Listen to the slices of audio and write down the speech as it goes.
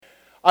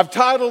I've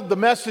titled the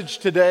message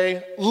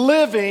today,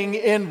 Living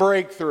in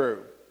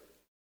Breakthrough.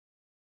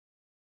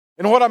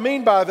 And what I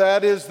mean by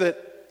that is that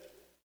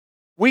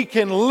we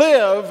can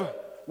live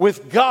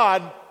with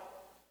God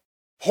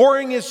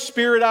pouring His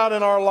Spirit out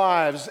in our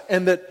lives,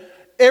 and that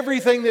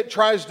everything that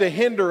tries to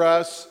hinder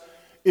us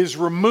is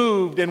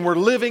removed, and we're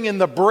living in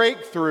the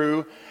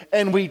breakthrough,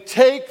 and we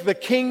take the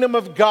kingdom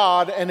of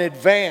God and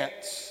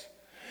advance.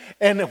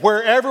 And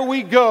wherever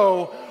we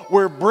go,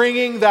 we're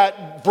bringing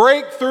that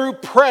breakthrough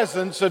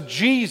presence of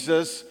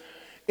Jesus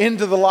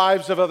into the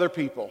lives of other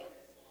people.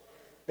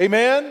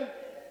 Amen?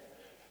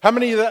 How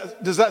many of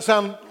that, does that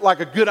sound like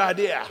a good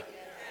idea?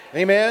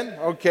 Amen?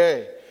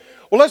 Okay.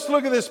 Well, let's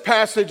look at this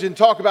passage and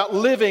talk about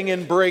living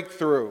in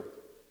breakthrough.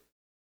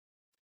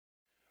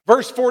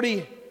 Verse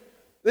 40,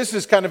 this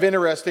is kind of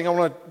interesting. I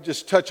want to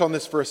just touch on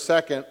this for a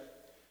second.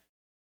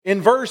 In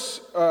verse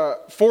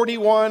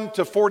 41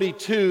 to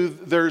 42,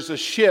 there's a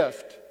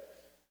shift.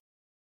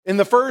 In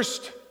the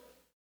first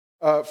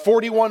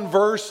 41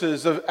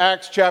 verses of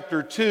Acts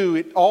chapter 2,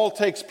 it all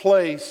takes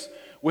place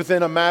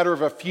within a matter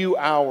of a few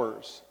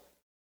hours.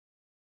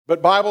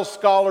 But Bible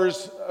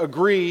scholars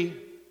agree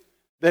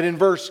that in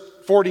verse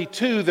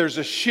 42, there's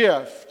a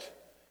shift.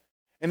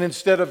 And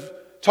instead of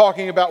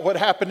talking about what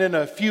happened in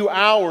a few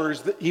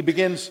hours, he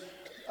begins,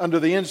 under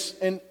the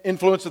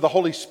influence of the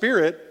Holy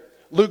Spirit,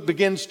 Luke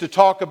begins to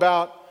talk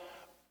about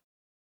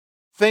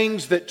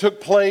things that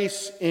took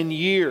place in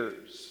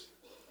years.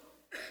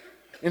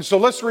 And so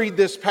let's read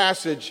this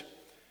passage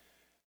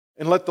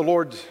and let the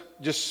Lord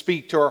just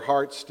speak to our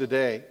hearts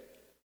today.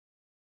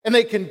 And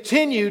they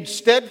continued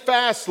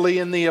steadfastly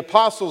in the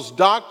apostles'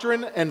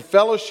 doctrine and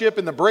fellowship,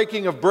 in the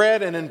breaking of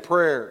bread and in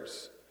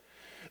prayers.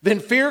 Then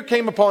fear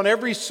came upon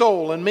every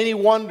soul, and many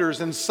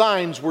wonders and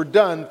signs were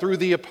done through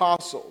the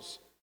apostles.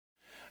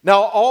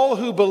 Now all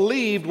who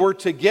believed were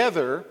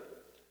together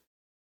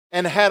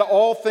and had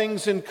all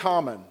things in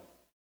common,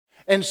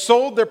 and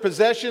sold their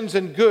possessions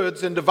and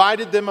goods and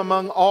divided them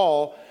among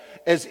all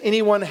as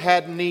anyone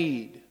had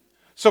need.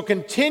 So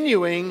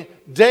continuing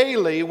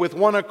daily with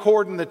one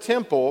accord in the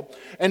temple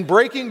and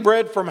breaking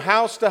bread from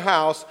house to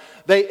house,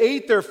 they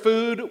ate their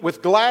food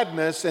with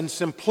gladness and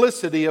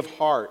simplicity of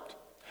heart,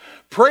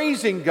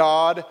 praising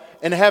God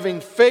and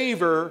having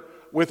favor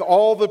with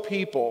all the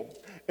people.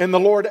 And the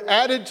Lord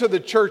added to the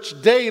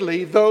church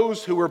daily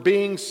those who were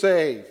being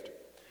saved.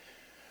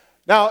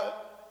 Now,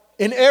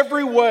 in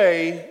every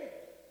way,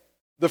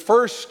 the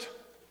first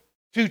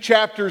two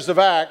chapters of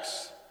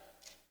Acts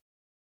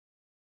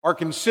are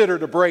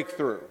considered a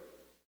breakthrough.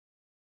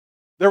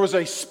 There was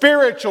a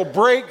spiritual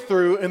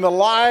breakthrough in the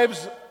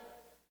lives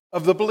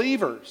of the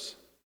believers.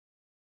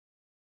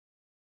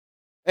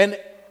 And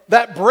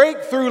that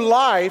breakthrough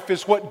life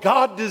is what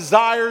God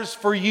desires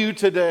for you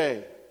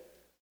today.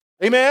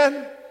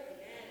 Amen?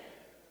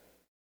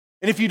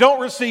 And if you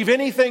don't receive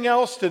anything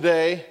else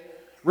today,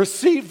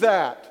 receive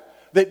that.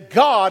 That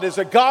God is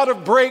a God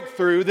of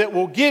breakthrough that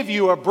will give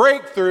you a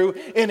breakthrough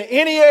in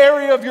any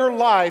area of your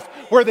life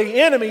where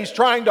the enemy's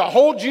trying to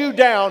hold you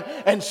down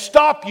and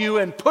stop you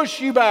and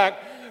push you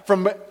back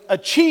from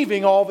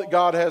achieving all that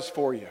God has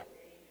for you.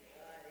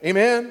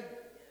 Amen?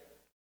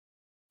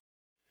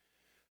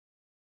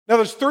 Now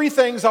there's three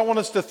things I want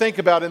us to think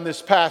about in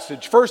this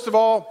passage. First of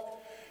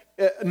all,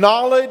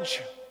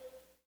 knowledge,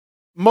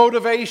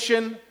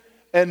 motivation,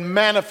 and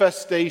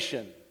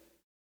manifestation.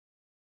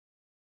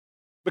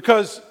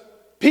 Because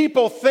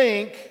people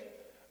think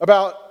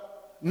about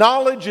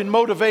knowledge and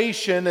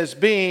motivation as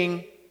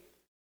being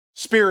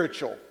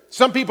spiritual.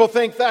 Some people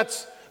think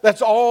that's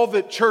all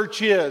that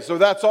church is, or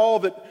that's all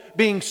that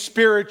being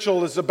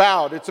spiritual is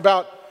about. It's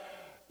about,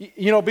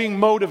 being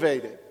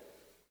motivated.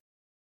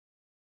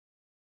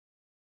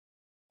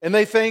 And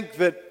they think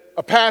that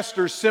a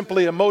pastor is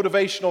simply a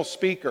motivational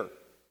speaker.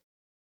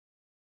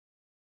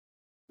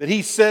 That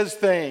he says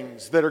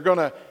things that are going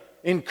to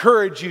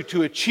encourage you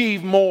to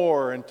achieve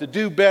more and to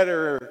do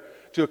better,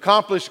 to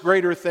accomplish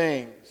greater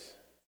things.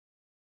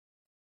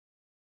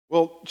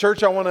 Well,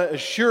 church, I want to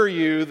assure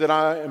you that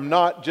I am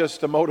not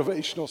just a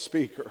motivational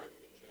speaker.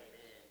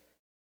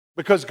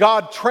 Because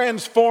God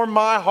transformed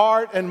my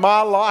heart and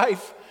my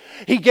life.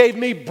 He gave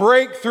me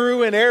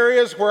breakthrough in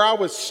areas where I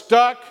was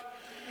stuck.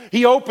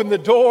 He opened the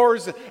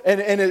doors,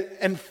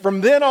 and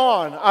from then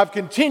on, I've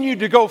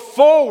continued to go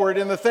forward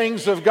in the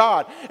things of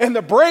God. And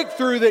the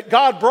breakthrough that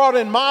God brought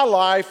in my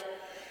life,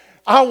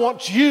 I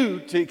want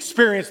you to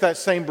experience that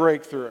same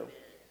breakthrough.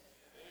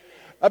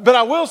 But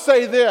I will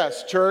say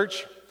this,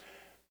 church.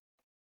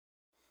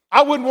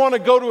 I wouldn't want to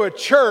go to a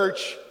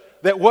church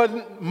that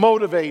wasn't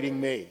motivating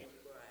me.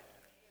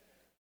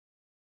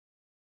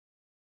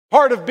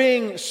 Part of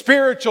being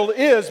spiritual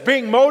is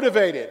being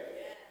motivated.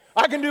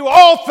 I can do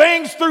all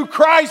things through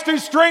Christ who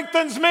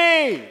strengthens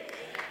me.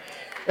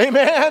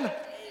 Amen.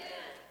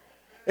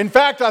 In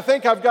fact, I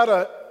think I've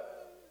got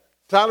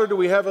Tyler, do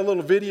we have a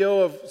little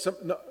video of some?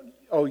 No,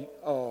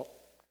 oh.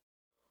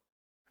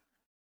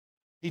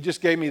 He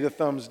just gave me the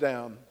thumbs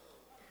down.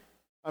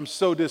 I'm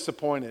so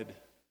disappointed.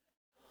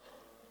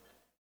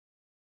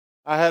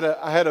 I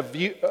had a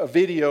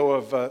video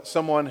of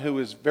someone who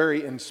was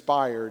very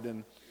inspired,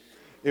 and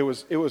it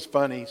was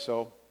funny.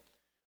 So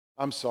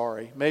I'm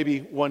sorry. Maybe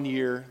one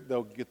year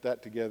they'll get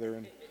that together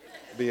and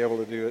be able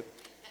to do it.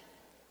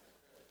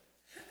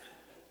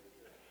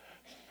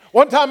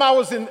 One time I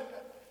was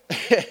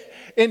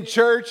in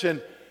church,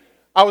 and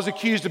I was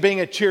accused of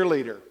being a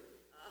cheerleader.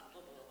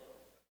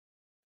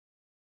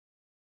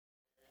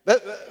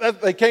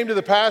 They came to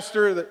the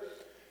pastor that,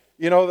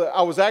 that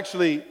I was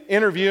actually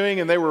interviewing,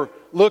 and they were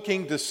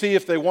looking to see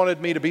if they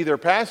wanted me to be their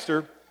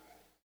pastor.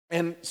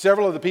 And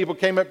several of the people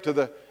came up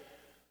to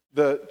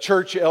the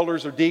church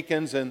elders or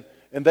deacons, and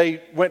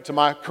they went to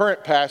my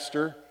current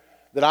pastor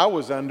that I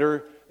was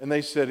under, and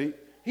they said,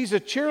 he's a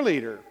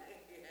cheerleader.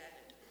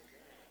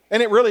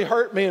 And it really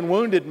hurt me and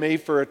wounded me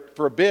for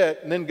a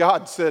bit. And then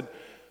God said,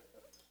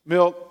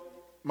 Milt,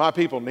 my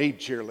people need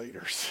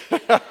cheerleaders.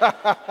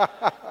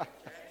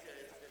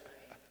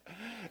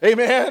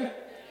 Amen.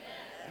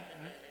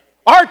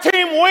 Our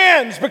team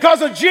wins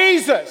because of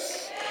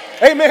Jesus.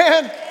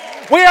 Amen.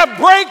 We have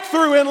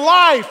breakthrough in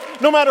life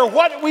no matter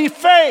what we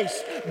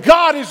face.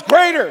 God is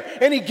greater,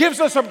 and He gives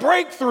us a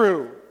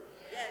breakthrough.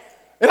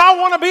 And I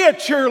want to be a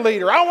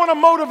cheerleader. I want to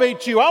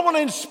motivate you. I want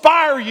to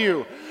inspire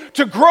you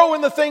to grow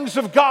in the things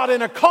of God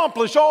and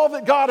accomplish all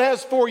that God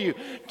has for you,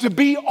 to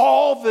be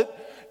all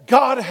that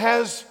God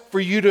has for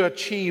you to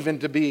achieve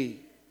and to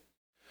be.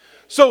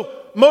 So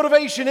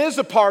motivation is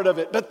a part of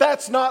it, but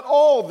that's not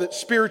all that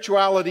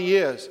spirituality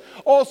is.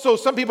 Also,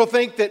 some people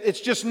think that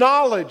it's just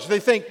knowledge. They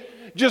think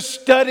just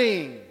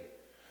studying,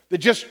 that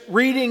just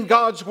reading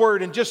God's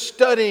Word and just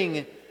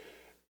studying.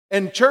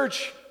 And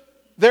church,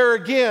 there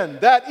again,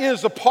 that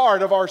is a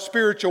part of our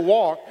spiritual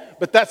walk,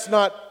 but that's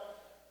not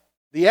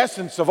the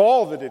essence of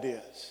all that it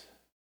is.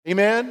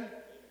 Amen?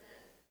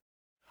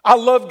 I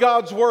love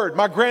God's Word.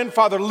 My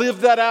grandfather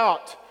lived that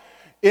out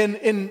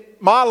in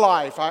my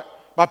life.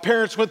 My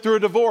parents went through a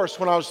divorce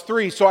when I was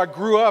 3, so I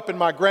grew up in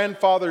my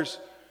grandfather's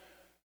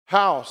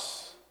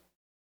house.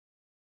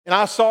 And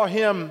I saw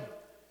him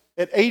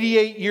at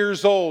 88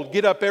 years old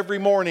get up every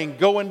morning,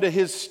 go into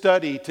his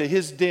study, to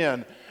his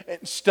den,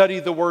 and study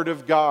the Word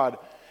of God.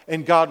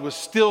 And God was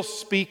still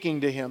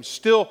speaking to him,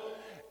 still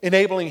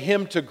enabling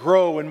him to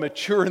grow and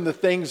mature in the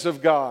things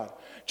of God.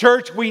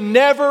 Church, we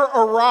never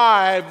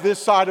arrive this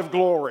side of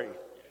glory.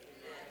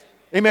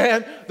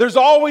 Amen. There's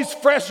always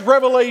fresh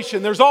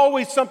revelation. There's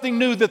always something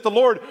new that the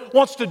Lord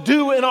wants to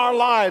do in our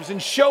lives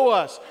and show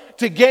us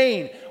to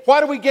gain. Why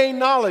do we gain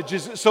knowledge?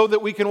 Is it so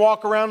that we can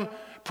walk around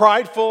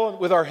prideful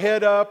with our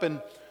head up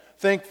and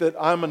think that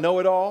I'm a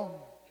know-it-all?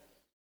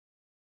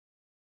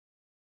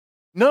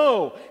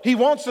 No, He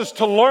wants us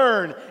to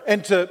learn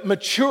and to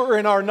mature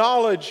in our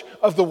knowledge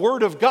of the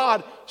Word of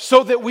God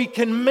so that we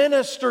can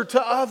minister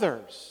to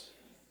others.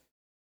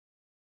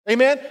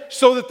 Amen?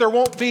 So that there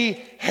won't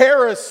be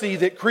heresy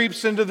that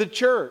creeps into the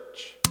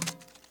church.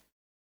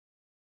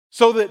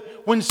 So that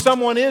when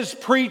someone is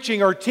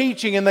preaching or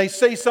teaching and they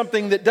say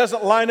something that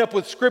doesn't line up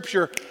with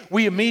Scripture,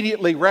 we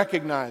immediately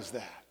recognize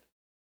that.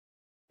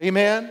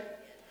 Amen?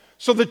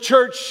 So the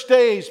church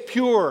stays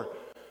pure,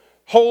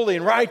 holy,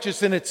 and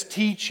righteous in its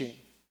teaching.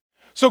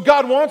 So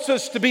God wants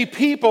us to be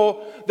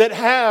people that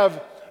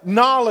have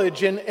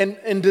knowledge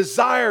and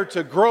desire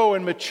to grow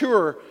and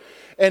mature,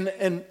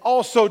 and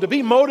also to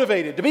be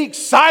motivated, to be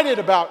excited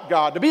about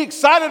God, to be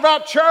excited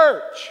about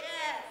church.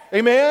 Yes.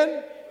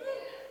 Amen?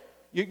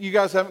 You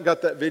guys haven't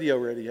got that video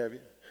ready, have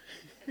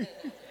you?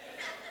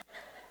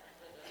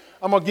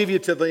 I'm going to give you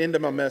to the end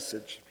of my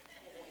message.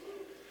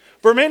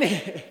 For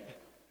many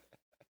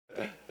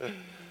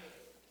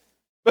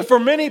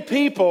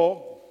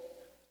people,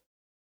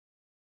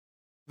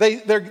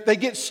 They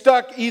get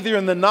stuck either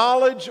in the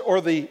knowledge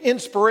or the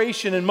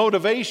inspiration and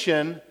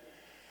motivation,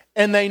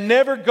 and they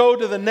never go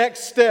to the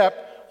next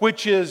step,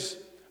 which is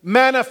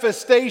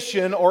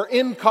manifestation or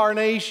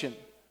incarnation.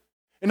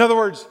 In other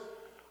words,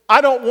 I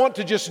don't want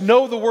to just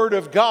know the Word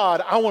of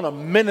God. I want to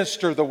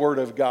minister the Word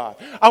of God.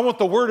 I want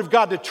the Word of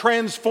God to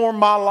transform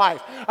my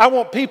life. I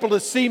want people to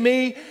see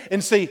me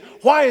and say,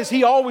 why is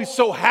he always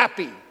so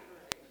happy?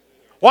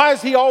 Why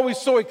is he always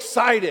so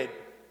excited?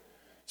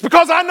 It's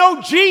because I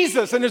know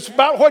Jesus, and it's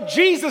about what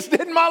Jesus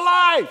did in my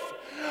life.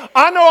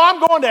 I know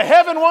I'm going to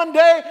heaven one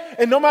day,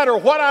 and no matter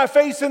what I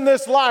face in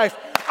this life,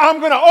 I'm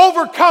going to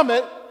overcome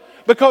it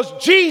because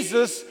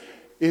Jesus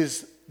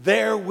is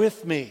there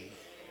with me.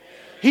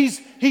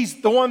 He's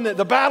the one that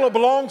the battle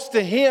belongs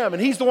to Him,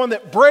 and He's the one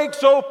that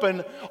breaks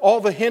open all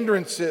the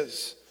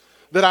hindrances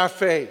that I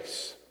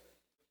face.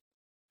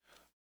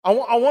 I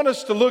want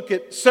us to look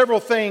at several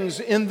things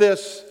in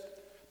this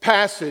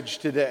passage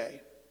today.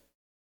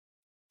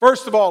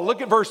 First of all,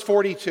 look at verse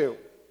 42.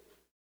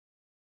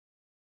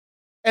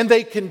 And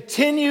they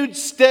continued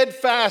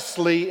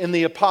steadfastly in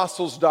the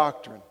apostles'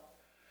 doctrine.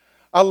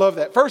 I love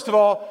that. First of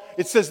all,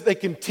 it says they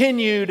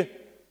continued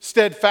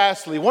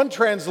steadfastly. One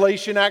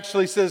translation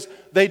actually says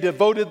they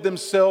devoted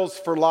themselves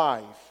for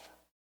life.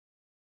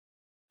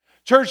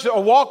 Church, a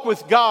walk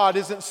with God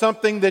isn't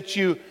something that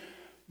you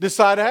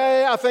decide,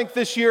 hey, I think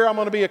this year I'm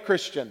going to be a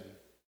Christian.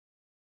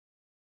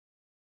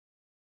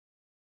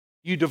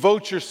 you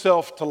devote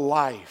yourself to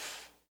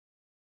life,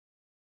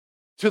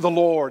 to the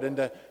Lord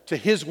and to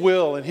His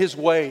will and His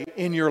way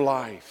in your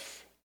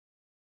life.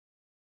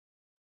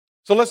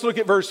 So let's look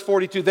at verse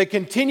 42. They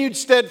continued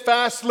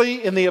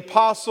steadfastly in the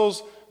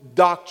apostles'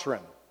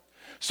 doctrine.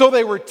 So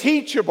they were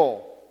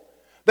teachable.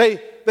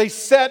 They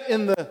sat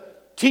in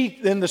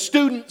the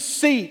student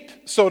seat,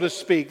 so to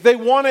speak. They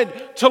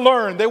wanted to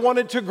learn. They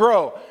wanted to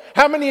grow.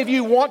 How many of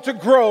you want to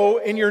grow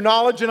in your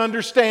knowledge and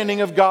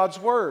understanding of God's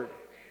Word?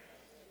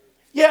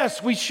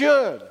 Yes, we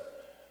should.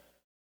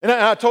 And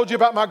I told you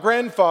about my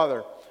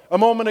grandfather a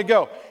moment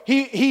ago.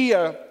 He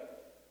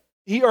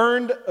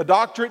earned a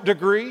doctorate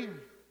degree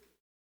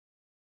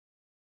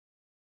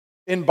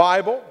in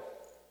Bible,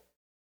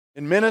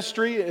 in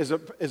ministry, as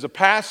a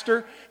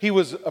pastor. He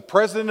was a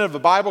president of a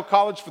Bible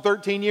college for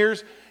 13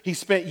 years. He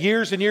spent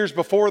years and years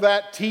before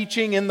that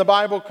teaching in the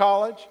Bible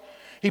college.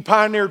 He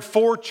pioneered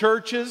 4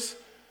 churches.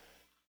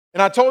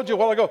 And I told you a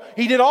while ago,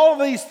 he did all of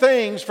these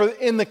things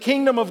in the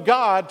kingdom of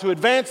God to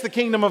advance the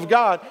kingdom of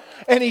God,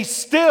 and he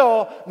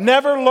still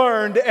never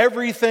learned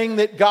everything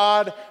that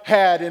God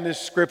had in His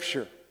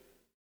Scripture.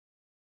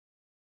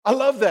 I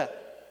love that.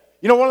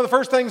 You know, one of the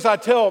first things I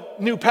tell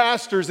new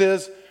pastors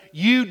is,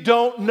 you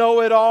don't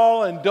know it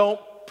all and don't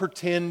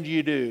pretend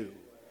you do.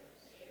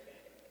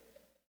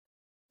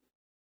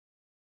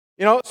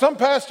 You know, some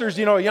pastors,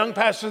 a young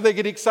pastor, they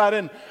get excited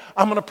and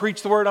I'm going to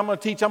preach the word, I'm going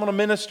to teach, I'm going to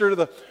minister to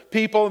the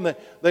people, and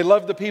they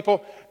love the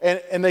people,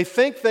 and they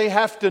think they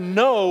have to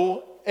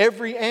know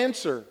every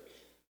answer.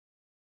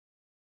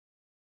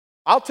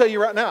 I'll tell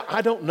you right now,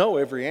 I don't know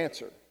every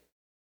answer.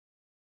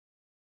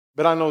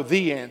 But I know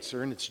the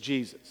answer, and it's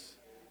Jesus.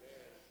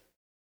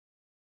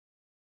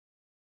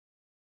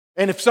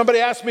 And if somebody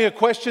asks me a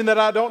question that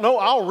I don't know,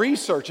 I'll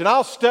research and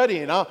I'll study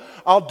and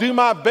I'll do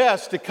my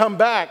best to come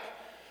back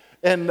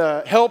and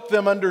help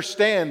them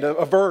understand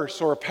a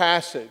verse or a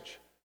passage.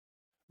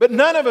 But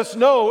none of us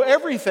know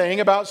everything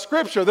about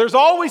Scripture. There's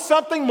always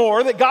something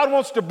more that God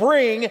wants to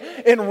bring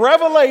in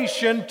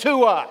revelation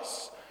to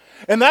us.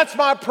 And that's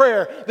my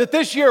prayer, that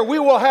this year we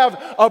will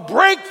have a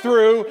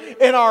breakthrough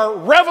in our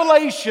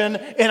revelation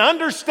and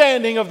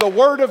understanding of the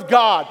Word of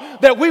God.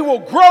 That we will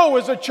grow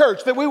as a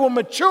church, that we will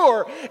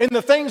mature in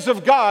the things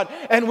of God,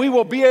 and we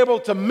will be able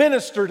to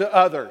minister to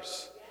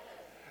others.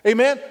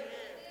 Amen?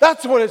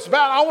 That's what it's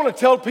about. I want to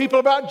tell people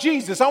about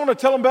Jesus. I want to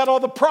tell them about all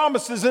the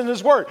promises in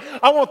His Word.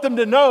 I want them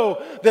to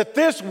know that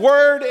this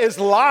Word is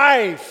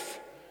life.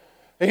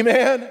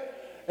 Amen?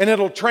 And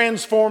it'll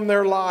transform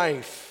their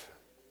life.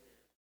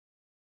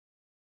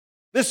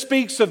 This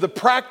speaks of the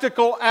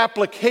practical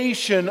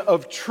application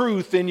of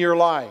truth in your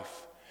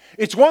life.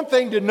 It's one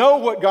thing to know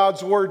what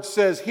God's Word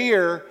says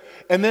here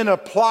and then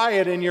apply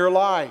it in your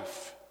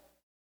life.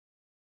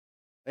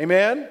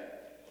 Amen?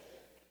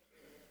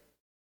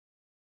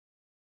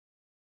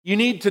 You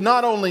need to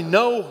not only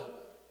know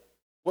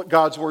what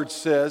God's Word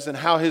says and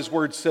how His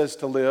Word says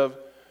to live,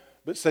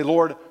 but say,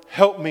 Lord,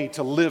 help me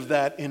to live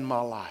that in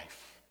my life.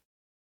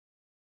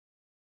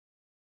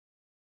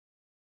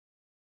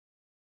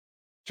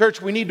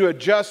 Church, we need to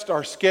adjust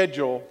our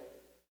schedule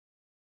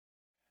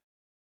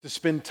to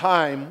spend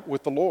time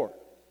with the Lord.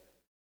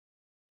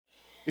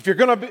 If you're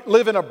going to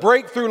live in a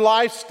breakthrough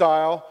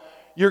lifestyle,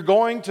 you're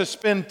going to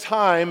spend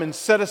time and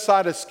set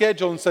aside a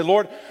schedule and say,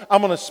 Lord,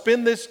 I'm going to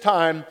spend this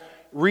time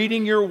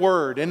reading your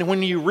word. And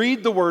when you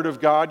read the word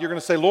of God, you're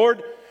going to say,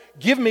 Lord,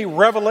 give me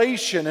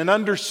revelation and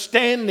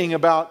understanding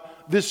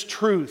about this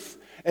truth,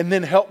 and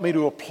then help me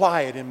to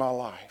apply it in my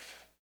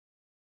life.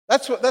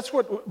 That's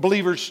what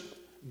believers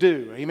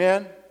do.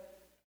 Amen?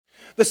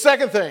 The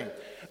second thing,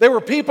 they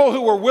were people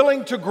who were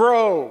willing to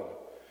grow.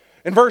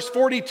 And verse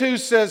 42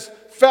 says,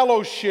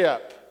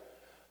 fellowship.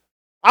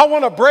 I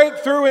want to break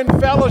through in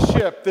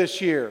fellowship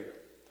this year.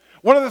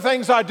 One of the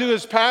things I do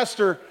as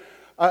pastor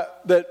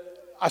that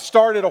I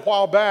started a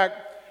while back,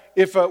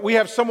 if we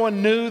have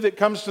someone new that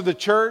comes to the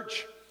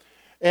church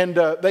and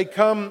they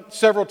come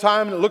several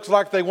times and it looks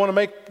like they want to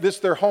make this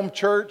their home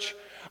church,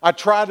 I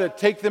try to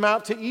take them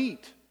out to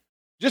eat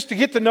just to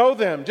get to know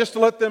them, just to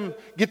let them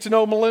get to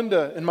know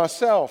Melinda and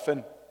myself.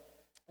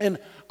 And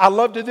I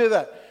love to do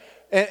that.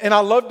 And I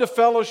love to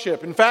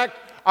fellowship. In fact,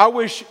 I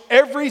wish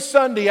every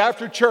Sunday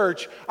after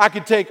church I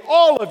could take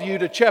all of you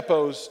to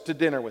Chepo's to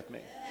dinner with me.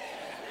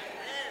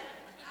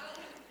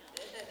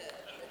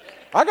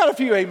 I got a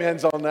few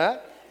amens on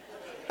that.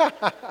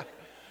 But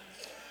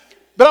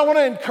I want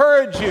to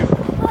encourage you.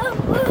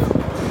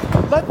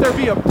 Let there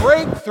be a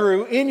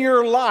breakthrough in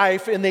your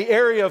life in the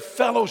area of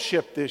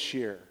fellowship this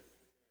year.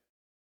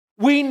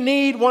 We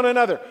need one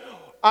another.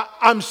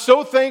 I'm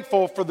so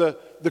thankful for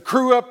the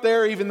crew up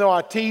there, even though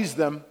I tease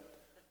them.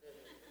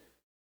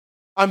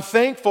 I'm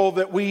thankful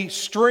that we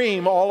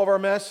stream all of our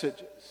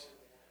messages.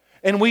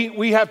 And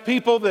we have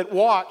people that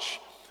watch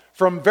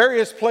from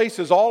various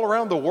places all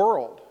around the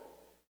world.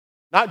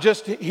 Not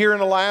just here in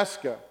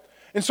Alaska.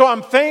 And so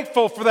I'm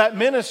thankful for that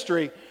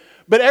ministry.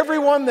 But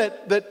everyone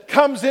that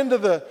comes into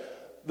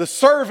the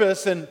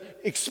service and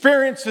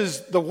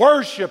experiences the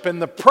worship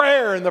and the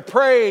prayer and the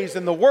praise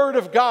and the Word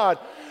of God,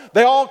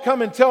 they all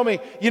come and tell me,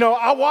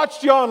 I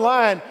watched you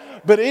online,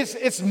 but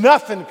it's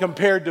nothing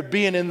compared to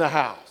being in the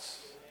house.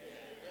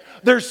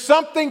 There's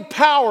something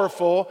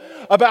powerful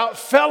about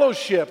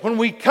fellowship when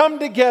we come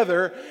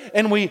together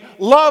and we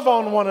love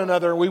on one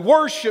another, we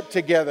worship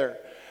together.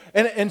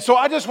 And so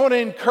I just want to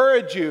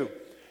encourage you.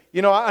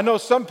 You know, I know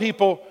some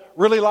people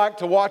really like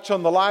to watch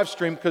on the live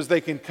stream because they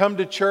can come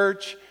to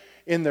church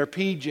in their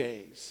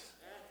PJs.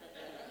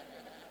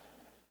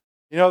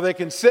 You know, they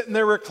can sit in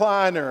their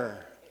recliner.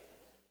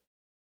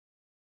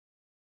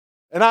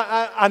 And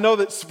I know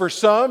that for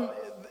some,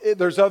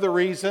 there's other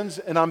reasons,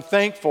 and I'm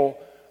thankful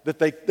that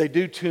they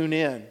do tune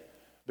in.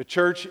 But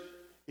church,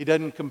 it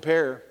doesn't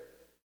compare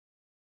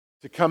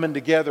to coming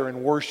together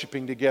and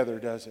worshiping together,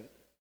 does it?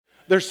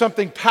 There's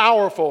something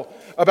powerful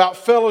about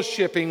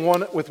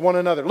fellowshipping with one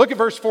another. Look at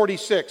verse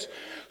 46.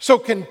 So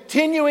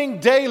continuing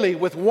daily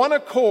with one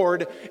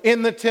accord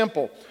in the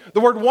temple. The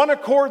word one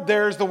accord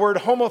there is the word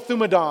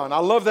homothumadon. I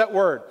love that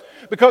word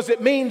because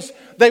it means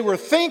they were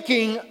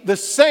thinking the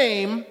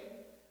same,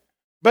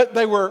 but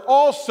they were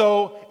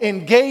also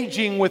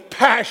engaging with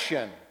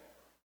passion.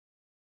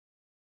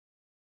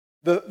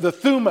 The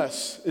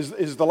thumas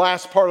is the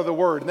last part of the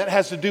word, and that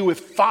has to do with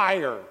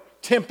fire,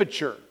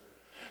 temperature.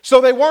 So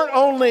they weren't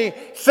only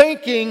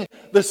thinking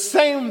the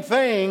same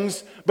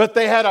things, but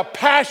they had a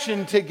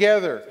passion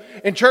together.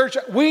 In church,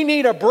 we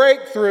need a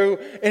breakthrough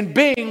in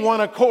being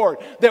one accord.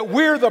 That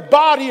we're the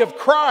body of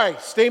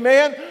Christ.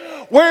 Amen?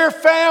 We're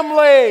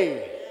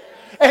family.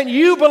 And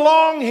you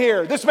belong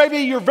here. This may be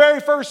your very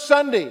first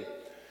Sunday.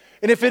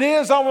 And if it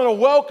is, I want to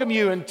welcome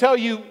you and tell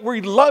you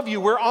we love you.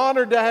 We're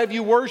honored to have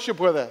you worship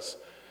with us.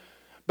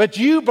 But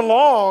you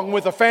belong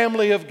with the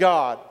family of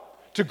God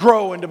to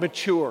grow and to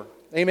mature.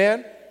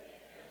 Amen?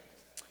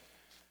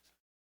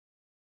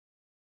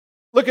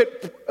 Look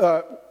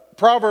at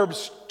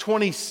Proverbs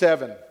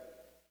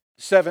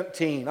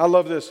 27:17. I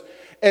love this.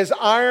 As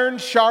iron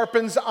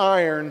sharpens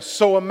iron,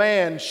 so a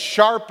man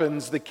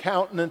sharpens the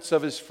countenance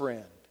of his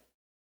friend.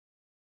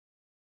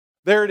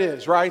 There it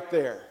is, right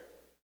there.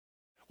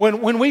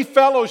 When we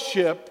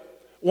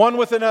fellowship one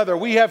with another,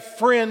 we have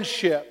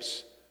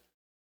friendships.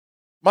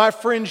 My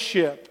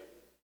friendship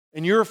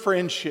and your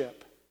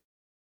friendship,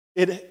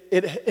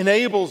 it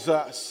enables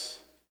us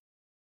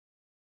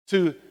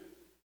to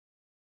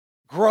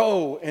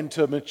grow and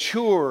to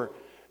mature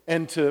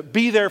and to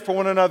be there for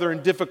one another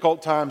in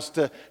difficult times,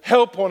 to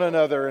help one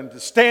another and to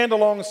stand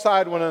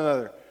alongside one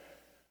another.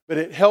 But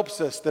it helps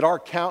us that our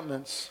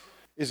countenance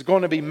is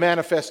going to be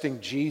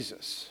manifesting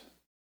Jesus.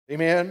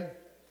 Amen?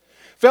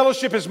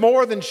 Fellowship is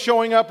more than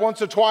showing up once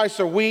or twice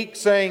a week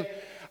saying,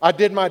 I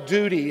did my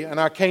duty and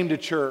I came to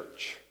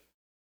church.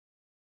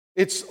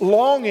 It's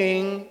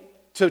longing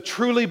to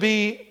truly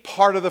be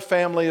part of the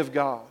family of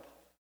God.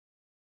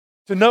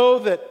 To know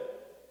that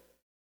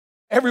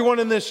everyone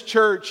in this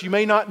church, you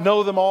may not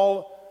know them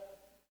all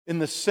in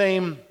the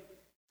same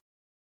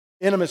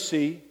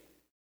intimacy,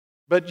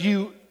 but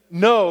you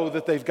know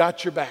that they've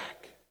got your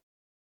back.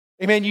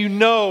 Amen. You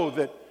know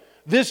that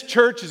this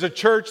church is a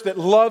church that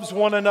loves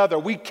one another.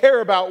 We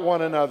care about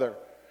one another.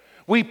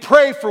 We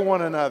pray for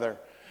one another.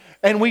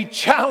 And we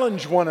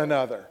challenge one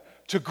another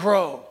to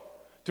grow,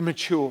 to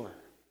mature.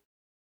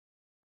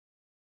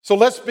 So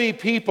let's be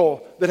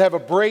people that have a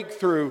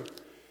breakthrough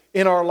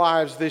in our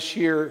lives this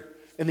year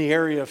in the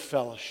area of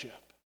fellowship.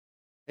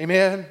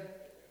 Amen?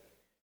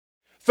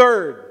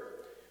 Third,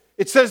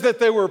 it says that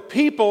there were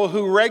people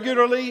who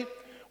regularly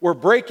were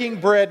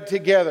breaking bread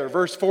together.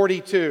 Verse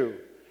 42.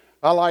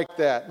 I like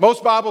that.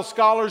 Most Bible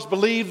scholars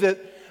believe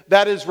that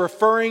that is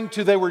referring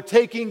to they were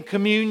taking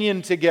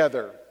communion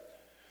together.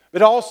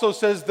 It also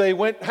says they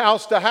went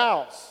house to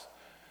house.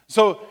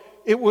 So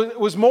it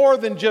was more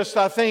than just,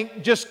 I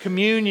think, just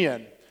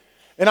communion.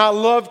 And I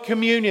love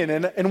communion.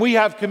 And we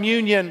have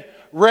communion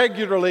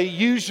regularly,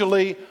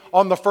 usually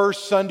on the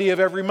first Sunday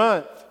of every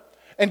month.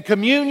 And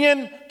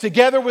communion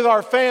together with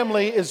our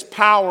family is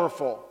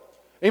powerful.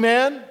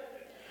 Amen?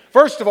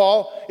 First of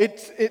all,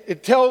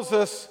 it tells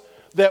us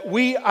that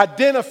we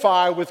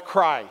identify with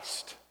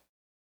Christ.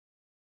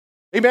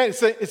 Amen?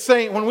 It's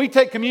saying, when we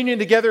take communion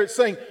together, it's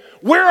saying,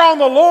 we're on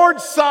the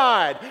Lord's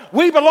side.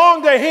 We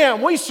belong to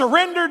Him. We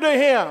surrender to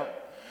Him.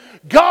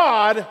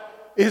 God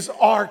is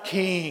our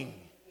King.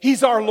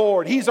 He's our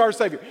Lord. He's our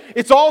Savior.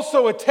 It's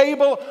also a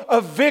table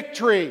of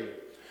victory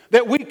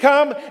that we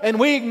come and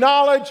we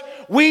acknowledge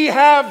we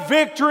have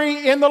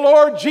victory in the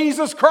Lord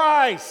Jesus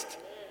Christ.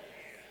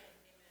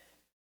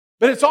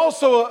 But it's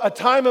also a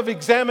time of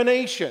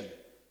examination.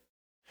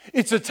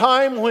 It's a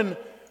time when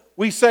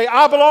we say,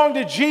 I belong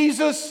to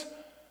Jesus,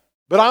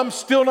 but I'm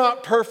still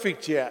not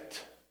perfect yet.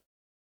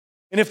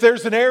 And if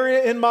there's an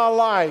area in my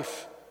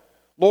life,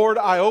 Lord,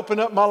 I open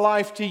up my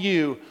life to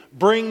you.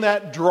 Bring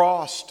that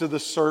dross to the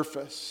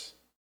surface.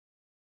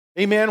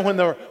 Amen. When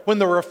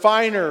the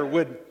refiner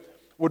would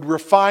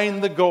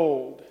refine the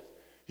gold,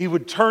 he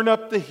would turn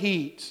up the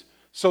heat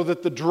so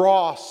that the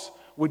dross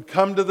would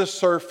come to the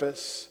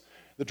surface.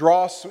 The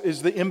dross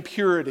is the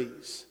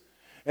impurities.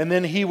 And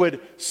then he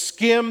would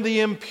skim the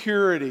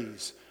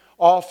impurities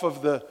off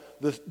of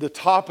the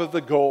top of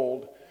the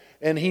gold.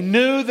 And he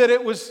knew that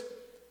it was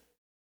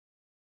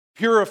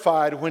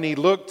purified when he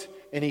looked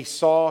and he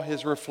saw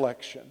his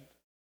reflection.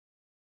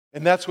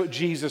 And that's what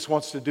Jesus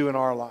wants to do in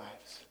our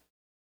lives.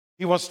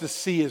 He wants to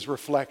see his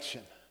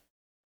reflection.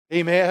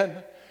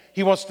 Amen?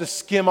 He wants to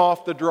skim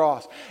off the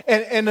dross.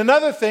 And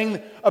another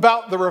thing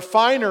about the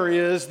refiner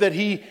is that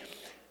he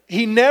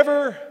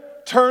never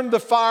turned the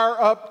fire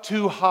up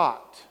too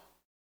hot,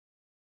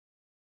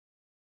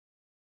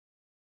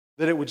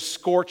 that it would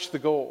scorch the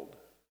gold.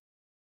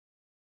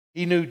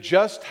 He knew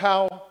just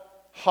how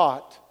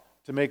hot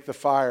to make the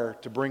fire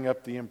to bring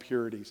up the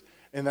impurities.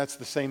 And that's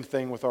the same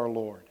thing with our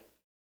Lord.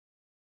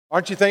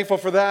 Aren't you thankful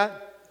for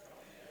that?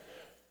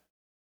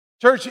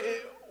 Church,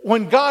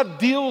 when God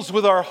deals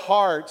with our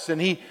hearts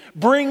and He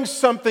brings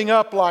something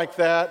up like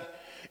that,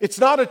 it's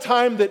not a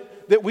time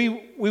that we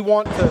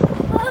want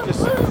to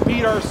just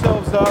beat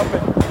ourselves up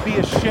and be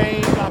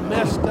ashamed. I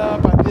messed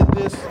up. I did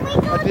this.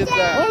 I did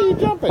that. Why are you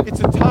jumping?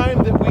 It's a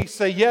time that we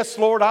say, yes,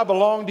 Lord, I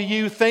belong to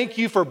you. Thank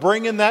you for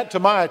bringing that to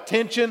my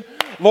attention.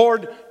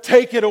 Lord,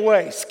 take it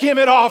away. Skim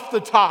it off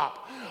the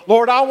top.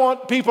 Lord, I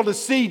want people to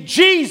see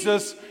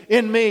Jesus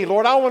in me.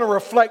 Lord, I want to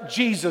reflect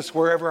Jesus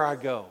wherever I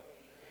go.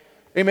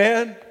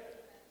 Amen?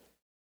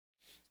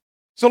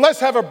 So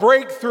let's have a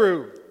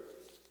breakthrough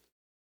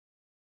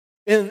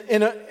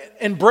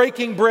in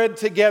breaking bread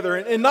together.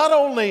 And not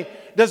only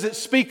does it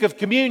speak of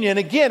communion,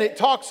 again, it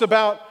talks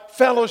about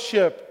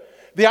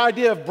fellowship, the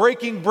idea of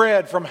breaking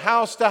bread from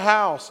house to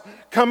house,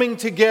 coming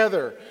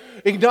together,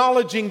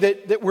 acknowledging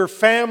that we're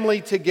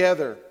family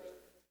together.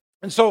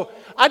 And so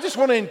I just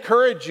want to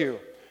encourage you.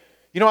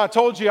 You know, I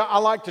told you I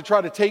like to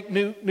try to take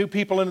new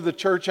people into the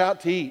church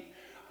out to eat.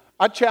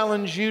 I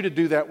challenge you to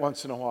do that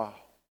once in a while.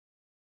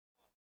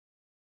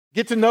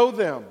 Get to know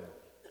them.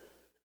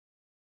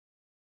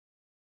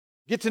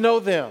 Get to know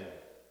them.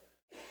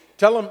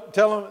 Tell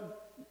them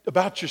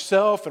about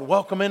yourself and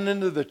welcome them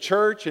into the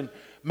church and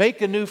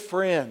make a new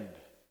friend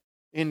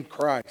in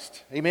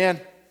Christ. Amen.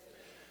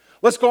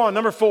 Let's go on.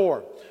 Number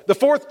 4. The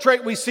fourth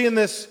trait we see in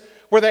this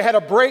where they had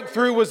a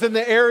breakthrough was in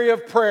the area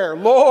of prayer.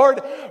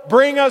 Lord,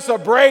 bring us a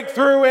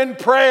breakthrough in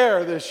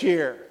prayer this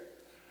year.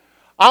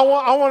 I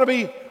want to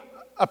be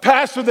a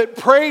pastor that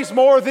prays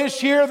more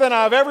this year than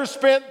I've ever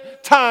spent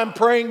time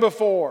praying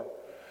before.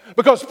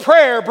 Because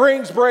prayer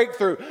brings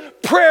breakthrough.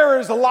 Prayer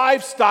is a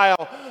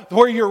lifestyle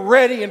where you're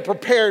ready and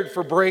prepared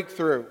for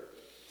breakthrough.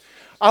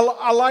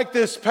 I like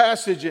this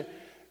passage,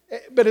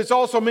 but it's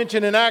also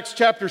mentioned in Acts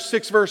chapter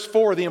 6, verse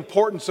 4, the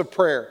importance of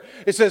prayer.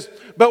 It says,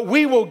 but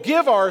we will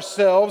give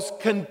ourselves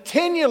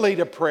continually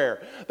to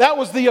prayer. That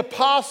was the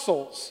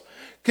apostles.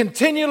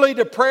 Continually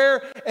to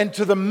prayer and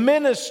to the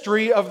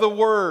ministry of the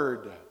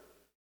word.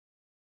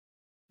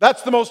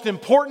 That's the most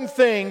important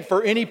thing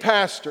for any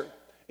pastor,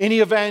 any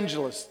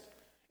evangelist,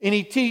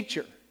 any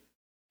teacher.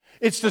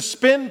 It's to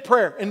spend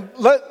prayer. And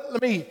let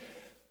me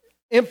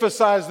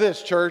emphasize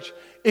this, church.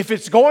 If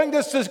it's going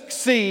to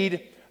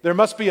succeed, there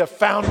must be a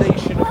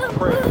foundation of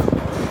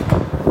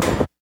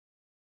prayer.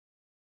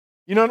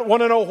 You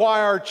want to know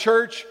why our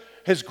church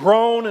has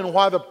grown and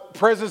why the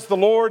presence of the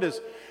Lord has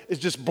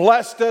just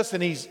blessed us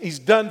and He's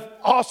done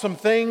awesome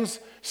things,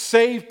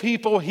 saved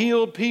people,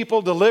 healed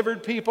people,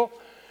 delivered people?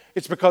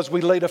 It's because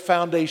we laid a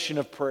foundation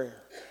of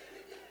prayer.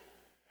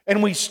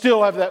 And we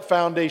still have that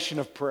foundation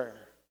of prayer.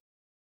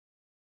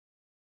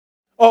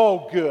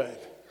 Oh, good.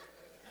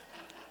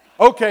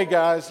 Okay,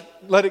 guys,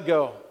 let it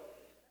go.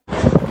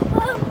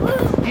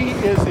 He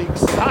is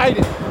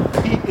excited.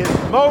 He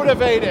is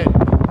motivated.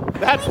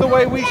 That's the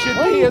way we should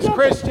be as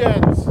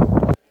Christians.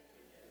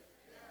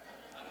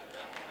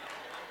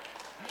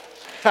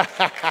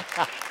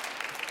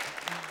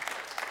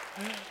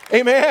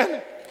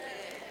 Amen?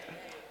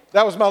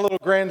 That was my little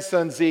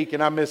grandson, Zeke,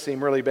 and I miss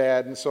him really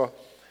bad. And so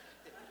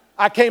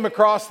I came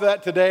across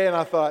that today, and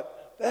I thought,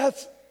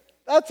 that's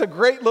a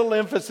great little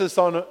emphasis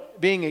on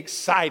being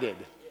excited.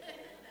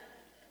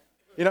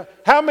 You know,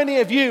 how many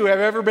of you have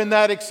ever been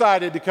that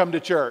excited to come to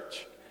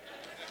church?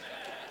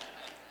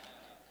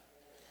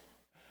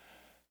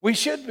 We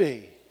should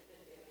be.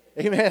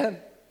 Amen.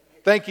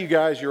 Thank you,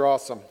 guys. You're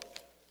awesome.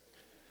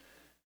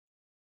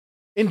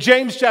 In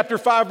James chapter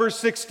 5, verse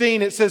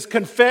 16, it says,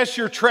 confess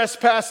your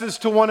trespasses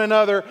to one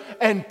another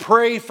and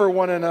pray for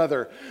one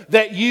another,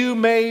 that you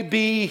may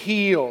be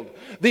healed.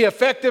 The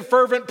effective,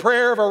 fervent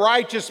prayer of a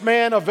righteous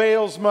man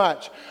avails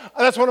much.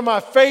 That's one of my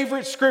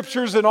favorite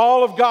scriptures in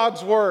all of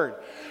God's Word.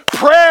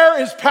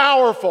 Prayer is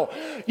powerful.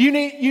 You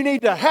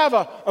need to have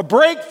a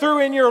breakthrough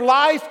in your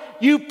life.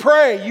 You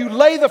pray. You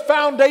lay the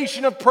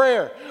foundation of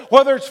prayer.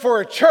 Whether it's for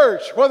a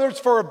church, whether it's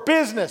for a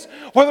business,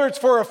 whether it's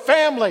for a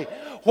family,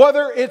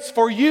 whether it's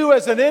for you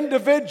as an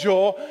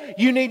individual,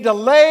 you need to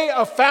lay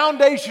a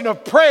foundation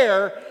of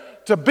prayer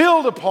to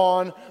build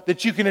upon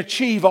that you can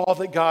achieve all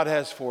that God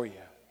has for you.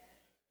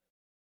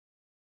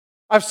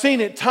 I've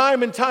seen it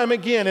time and time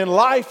again in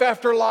life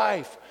after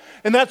life.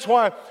 And that's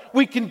why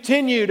we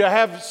continue to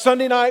have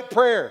Sunday night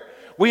prayer.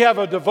 We have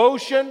a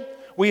devotion,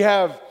 we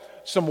have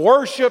some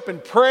worship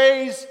and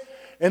praise,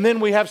 and then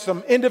we have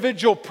some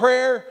individual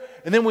prayer,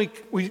 and then we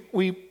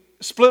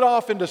split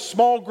off into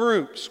small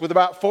groups with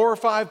about 4 or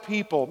 5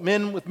 people,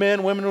 men with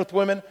men, women with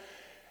women,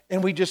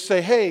 and we just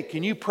say, hey,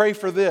 can you pray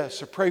for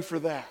this or pray for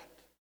that?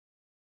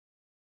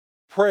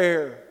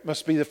 Prayer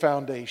must be the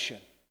foundation.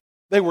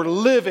 They were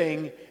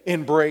living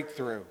in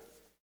breakthrough.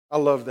 I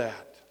love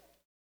that.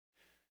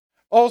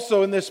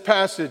 Also in this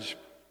passage,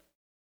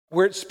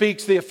 where it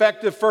speaks, the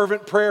effective,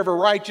 fervent prayer of a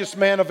righteous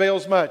man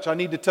avails much. I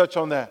need to touch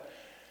on that.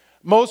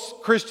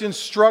 Most Christians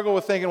struggle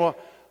with thinking, well,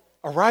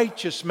 a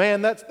righteous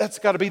man, that's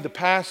got to be the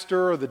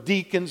pastor or the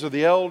deacons or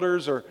the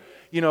elders or,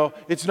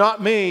 it's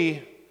not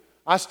me.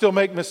 I still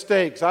make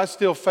mistakes. I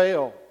still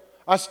fail.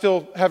 I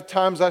still have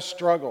times I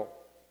struggle.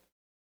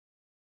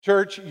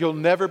 Church, you'll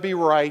never be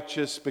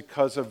righteous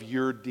because of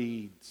your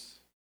deeds.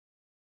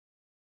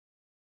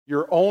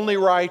 Your only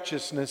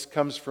righteousness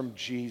comes from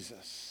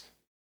Jesus.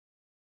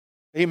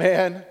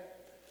 Amen?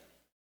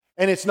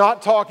 And it's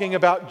not talking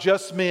about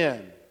just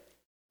men.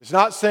 It's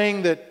not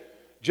saying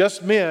that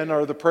just men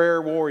are the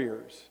prayer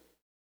warriors.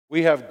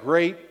 We have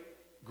great,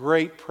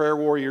 great prayer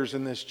warriors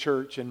in this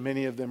church, and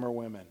many of them are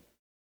women.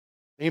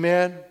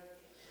 Amen?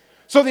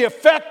 So the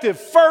effective,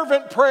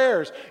 fervent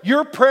prayers.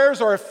 Your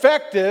prayers are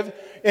effective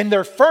and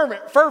they're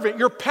fervent.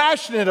 You're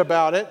passionate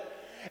about it.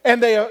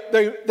 And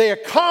they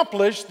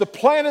accomplish the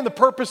plan and the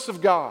purpose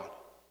of God.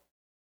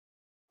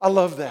 I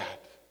love that.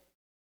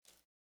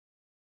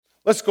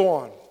 Let's go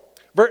on.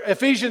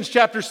 Ephesians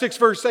chapter 6,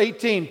 verse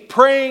 18.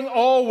 Praying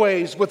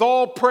always with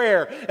all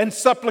prayer and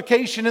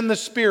supplication in the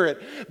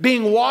Spirit,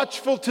 being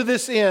watchful to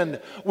this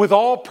end with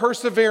all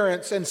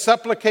perseverance and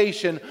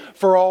supplication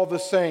for all the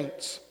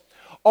saints.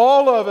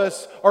 All of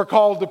us are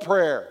called to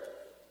prayer.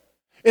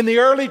 In the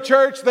early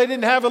church, they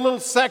didn't have a little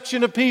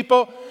section of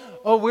people.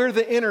 Oh, we're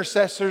the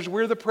intercessors.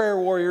 We're the prayer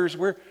warriors.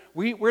 We're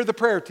the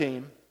prayer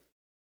team.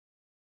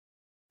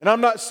 And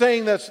I'm not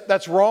saying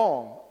that's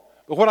wrong.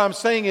 But what I'm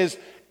saying is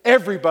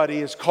everybody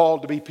is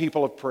called to be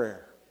people of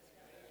prayer.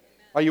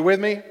 Are you with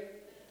me?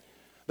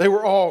 They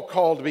were all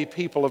called to be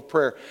people of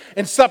prayer.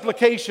 And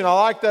supplication, I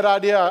like that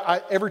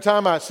idea. Every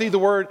time I see the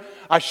word,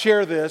 I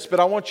share this,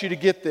 but I want you to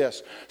get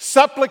this.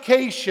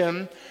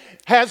 Supplication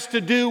has to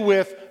do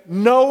with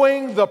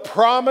knowing the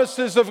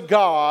promises of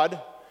God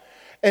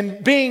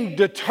and being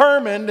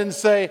determined and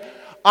say,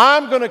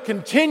 I'm going to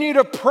continue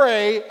to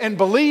pray and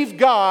believe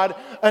God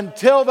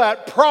until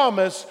that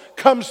promise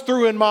comes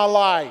through in my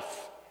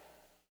life.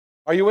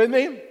 Are you with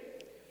me?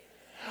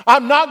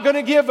 I'm not going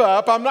to give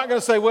up. I'm not going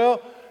to say,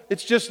 well,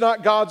 it's just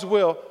not God's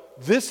will.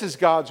 This is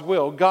God's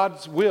will.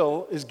 God's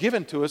will is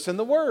given to us in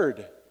the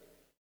Word.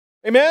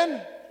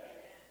 Amen?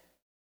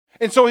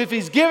 And so if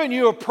He's given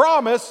you a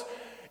promise,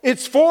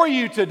 it's for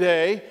you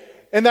today.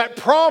 And that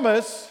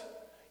promise,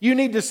 you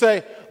need to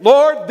say,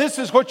 Lord, this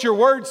is what your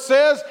Word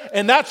says,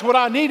 and that's what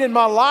I need in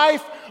my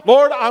life.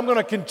 Lord, I'm going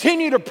to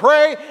continue to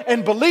pray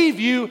and believe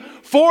you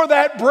for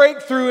that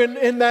breakthrough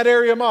in that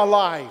area of my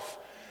life.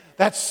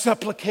 That's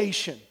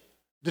supplication,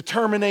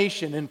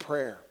 determination in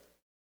prayer.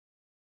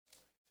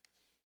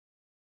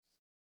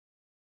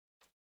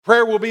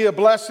 Prayer will be a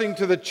blessing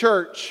to the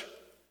church.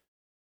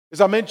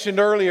 As I mentioned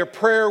earlier,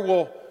 prayer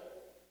will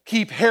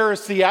keep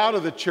heresy out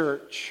of the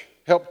church.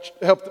 Prayer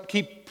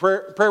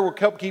will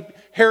help keep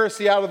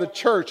heresy out of the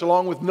church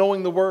along with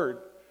knowing the Word.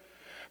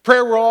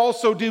 Prayer will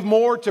also do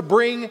more to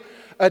bring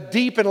a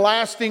deep and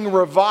lasting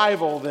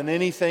revival than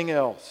anything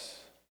else.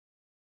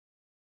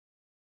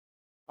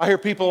 I hear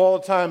people all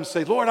the time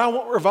say, Lord, I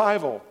want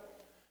revival.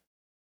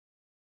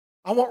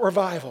 I want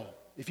revival.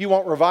 If you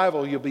want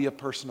revival, you'll be a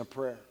person of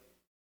prayer.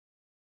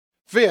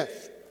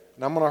 Fifth,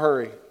 and I'm going to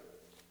hurry.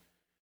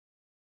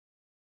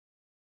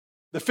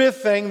 The fifth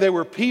thing, they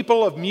were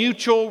people of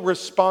mutual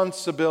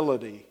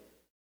responsibility.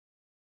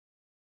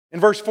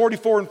 In verse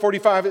 44 and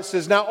 45 it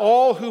says, now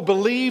all who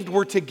believed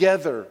were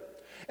together,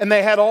 and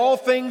they had all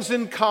things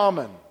in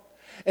common,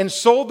 and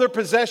sold their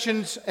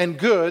possessions and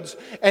goods,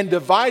 and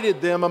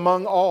divided them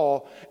among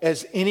all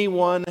as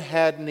anyone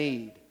had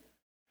need.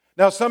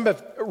 Now some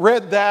have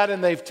read that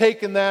and they've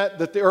taken that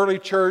the early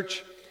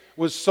church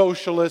was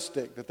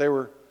socialistic, that they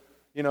were,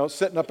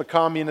 setting up a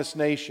communist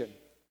nation.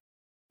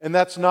 And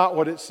that's not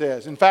what it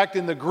says. In fact,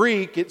 in the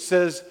Greek, it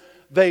says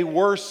they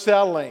were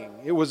selling.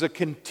 It was a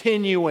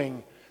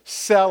continuing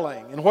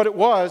selling. And what it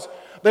was,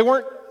 they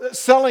weren't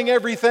selling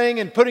everything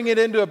and putting it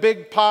into a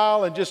big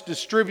pile and just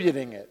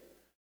distributing it.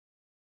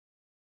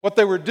 What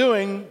they were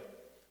doing,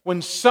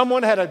 when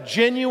someone had a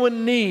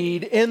genuine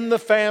need in the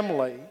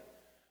family,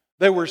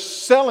 they were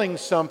selling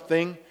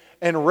something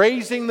and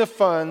raising the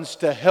funds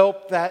to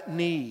help that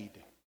need.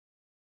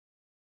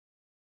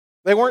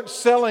 They weren't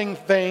selling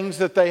things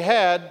that they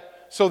had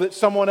so that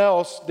someone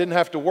else didn't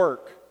have to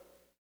work.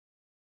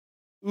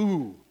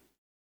 Ooh,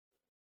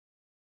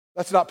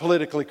 that's not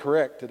politically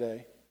correct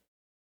today.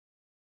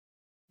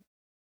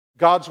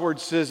 God's Word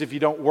says if you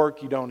don't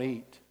work, you don't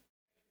eat.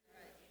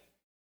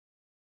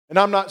 And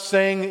I'm not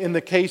saying in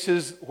the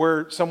cases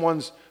where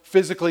someone's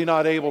physically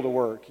not able to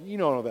work. You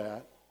know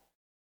that.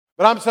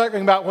 But I'm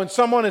talking about when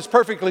someone is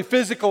perfectly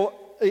physically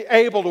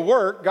able to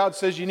work, God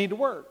says you need to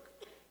work.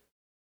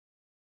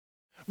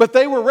 But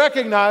they were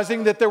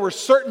recognizing that there were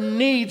certain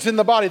needs in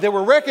the body. They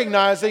were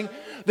recognizing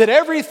that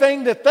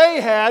everything that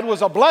they had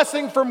was a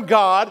blessing from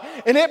God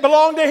and it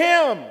belonged to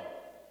Him.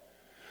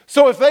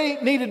 So if they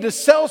needed to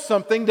sell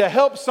something to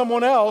help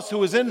someone else who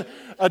was in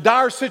a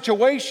dire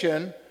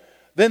situation,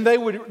 then they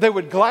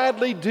would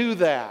gladly do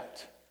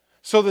that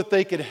so that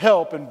they could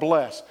help and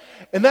bless.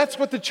 And that's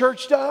what the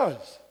church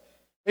does.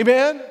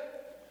 Amen?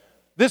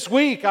 This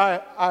week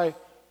I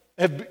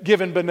have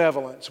given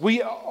benevolence.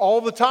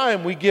 All the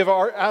time we give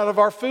out of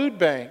our food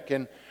bank,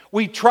 and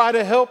we try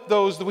to help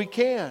those that we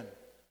can.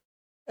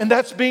 And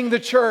that's being the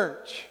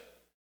church.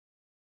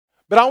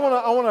 But I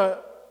want to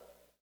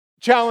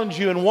challenge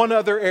you in one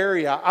other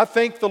area. I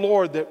thank the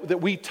Lord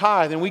that we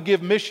tithe and we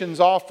give missions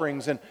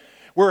offerings, and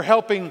we're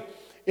helping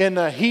in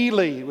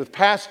Healy with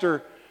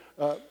Pastor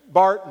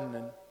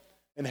Barton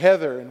and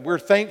Heather, and we're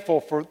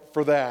thankful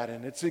for that.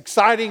 And it's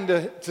exciting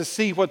to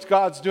see what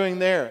God's doing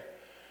there.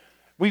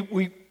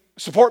 We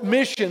support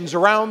missions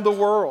around the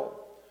world.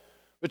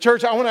 But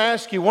church, I want to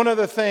ask you one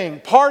other thing.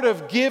 Part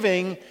of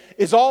giving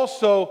is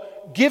also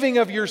giving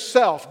of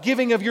yourself,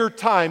 giving of your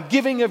time,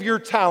 giving of your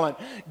talent,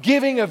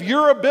 giving of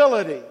your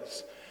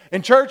abilities.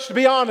 And church, to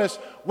be honest,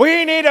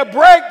 we need a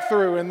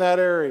breakthrough in that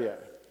area.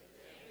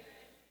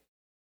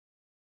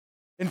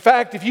 In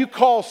fact, if you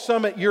call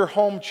Summit your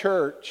home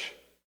church,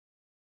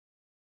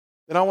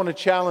 then I want to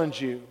challenge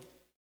you.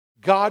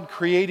 God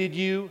created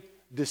you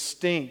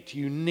distinct,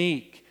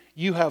 unique.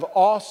 You have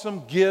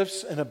awesome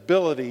gifts and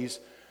abilities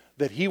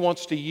that He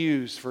wants to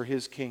use for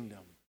His kingdom.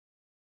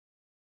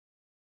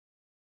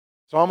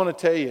 So I'm going to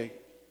tell you,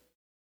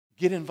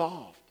 get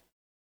involved.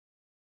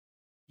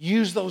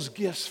 Use those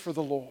gifts for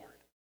the Lord.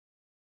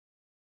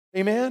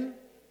 Amen?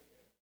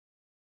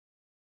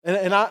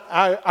 And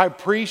I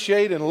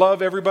appreciate and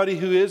love everybody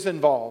who is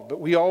involved, but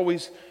we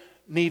always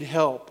need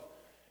help.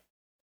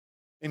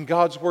 And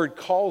God's Word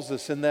calls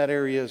us in that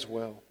area as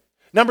well.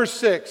 Number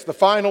 6, the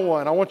final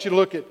one. I want you to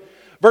look at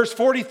verse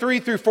 43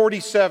 through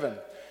 47.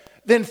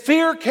 Then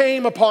fear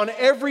came upon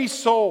every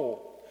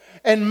soul,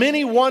 and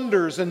many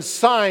wonders and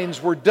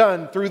signs were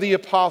done through the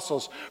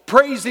apostles,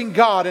 praising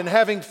God and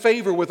having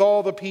favor with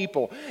all the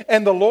people.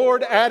 And the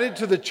Lord added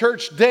to the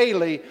church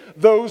daily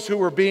those who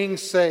were being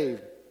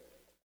saved.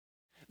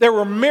 There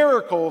were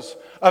miracles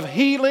of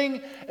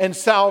healing and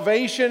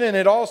salvation, and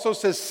it also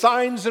says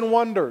signs and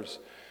wonders.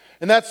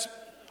 And that's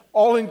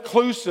all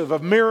inclusive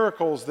of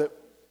miracles that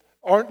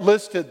aren't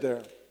listed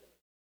there.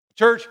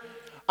 Church,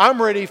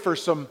 I'm ready for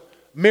some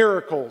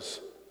miracles.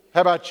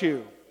 How about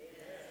you?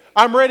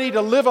 I'm ready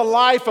to live a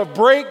life of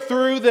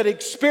breakthrough that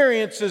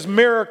experiences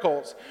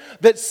miracles,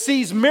 that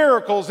sees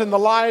miracles in the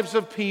lives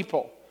of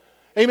people.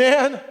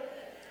 Amen?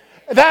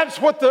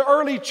 That's what the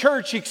early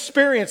church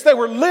experienced. They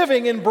were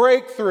living in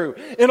breakthrough.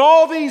 In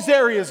all these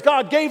areas,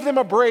 God gave them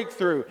a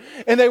breakthrough,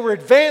 and they were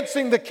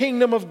advancing the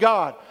kingdom of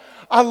God.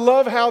 I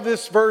love how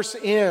this verse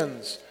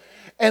ends.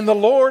 And the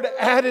Lord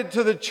added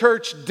to the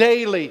church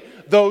daily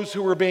those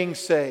who were being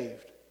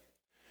saved.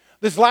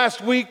 This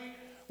last week,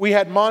 we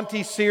had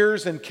Monty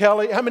Sears and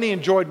Kelly. How many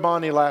enjoyed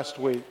Monty last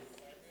week?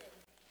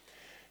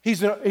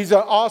 He's an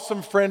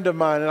awesome friend of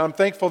mine, and I'm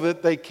thankful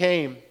that they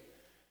came.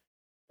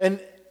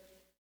 And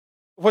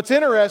what's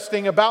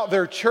interesting about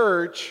their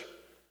church,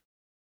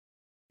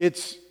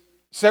 it's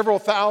several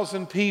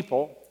thousand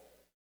people,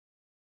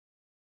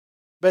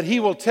 but he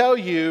will tell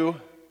you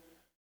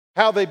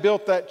how they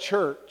built that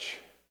church.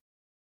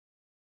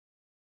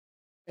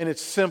 And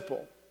it's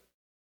simple.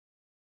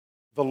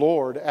 The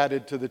Lord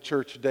added to the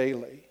church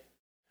daily.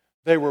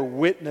 They were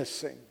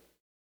witnessing.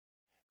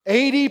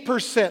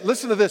 80%,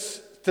 listen to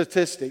this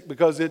statistic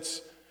because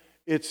it's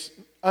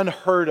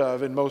unheard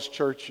of in most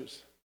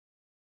churches.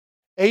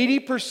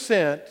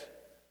 80%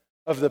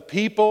 of the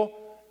people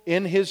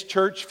in his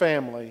church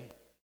family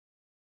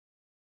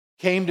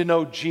came to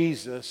know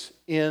Jesus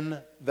in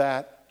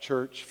that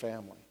church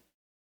family.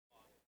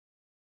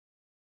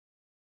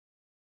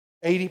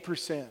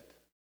 80%.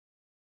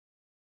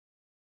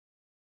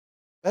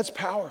 That's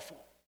powerful.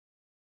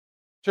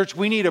 Church,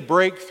 we need a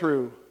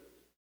breakthrough.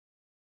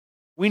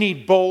 We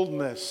need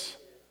boldness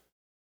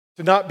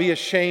to not be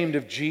ashamed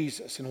of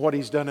Jesus and what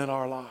He's done in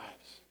our lives.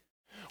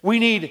 We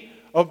need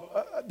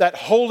that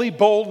holy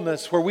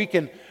boldness where we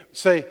can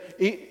say,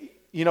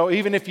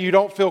 even if you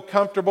don't feel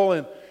comfortable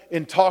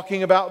in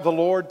talking about the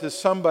Lord to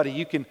somebody,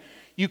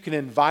 you can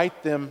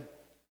invite them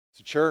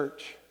to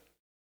church.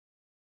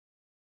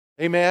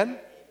 Amen?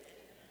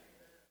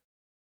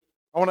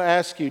 I want to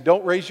ask you,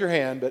 don't raise your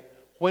hand, but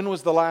when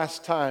was the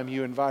last time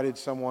you invited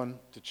someone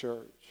to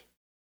church?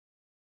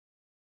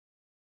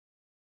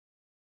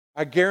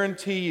 I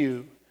guarantee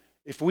you,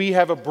 if we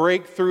have a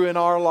breakthrough in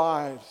our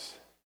lives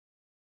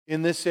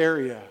in this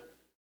area,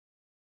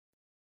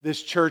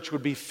 this church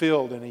would be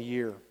filled in a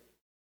year.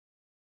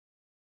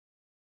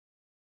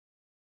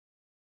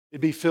 It'd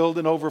be filled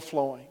and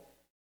overflowing.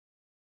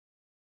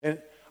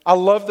 And I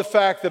love the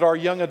fact that our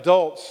young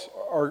adults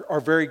are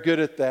very good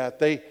at that.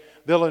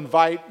 They'll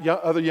invite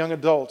other young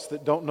adults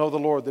that don't know the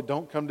Lord, that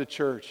don't come to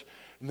church,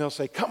 and they'll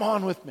say, "Come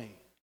on with me."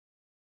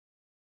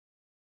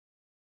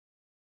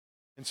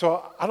 And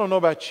so I don't know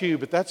about you,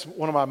 but that's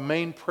one of my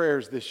main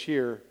prayers this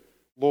year.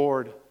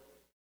 Lord,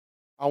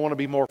 I want to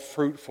be more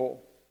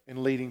fruitful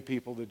in leading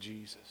people to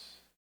Jesus.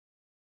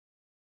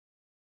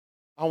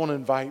 I want to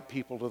invite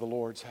people to the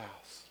Lord's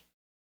house.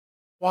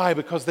 Why?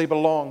 Because they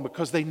belong,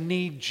 because they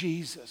need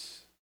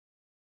Jesus.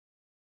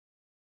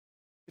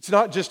 It's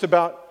not just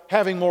about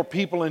having more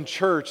people in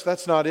church.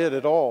 That's not it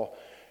at all.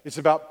 It's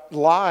about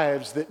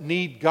lives that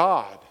need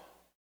God.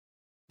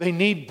 They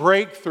need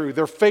breakthrough.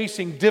 They're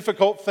facing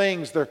difficult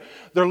things. They're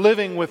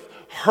living with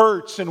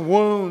hurts and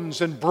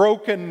wounds and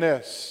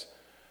brokenness.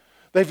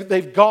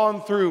 They've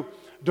gone through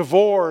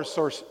divorce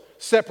or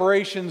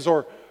separations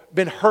or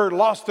been hurt,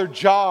 lost their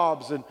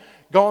jobs and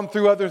gone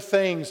through other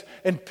things.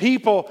 And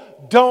people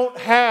don't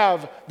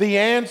have the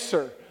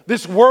answer.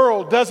 This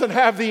world doesn't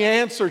have the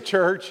answer,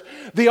 church.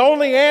 The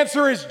only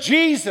answer is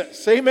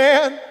Jesus.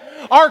 Amen?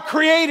 Our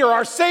Creator,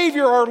 our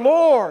Savior, our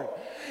Lord.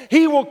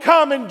 He will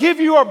come and give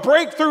you a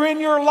breakthrough in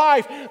your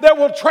life that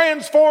will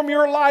transform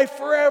your life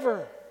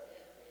forever.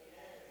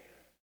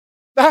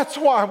 That's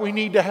why we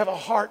need to have a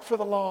heart for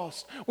the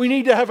lost. We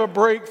need to have a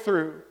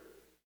breakthrough.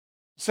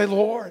 Say,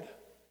 Lord.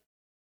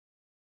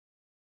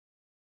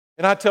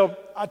 And I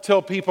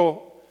tell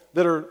people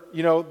that are,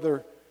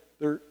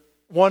 they're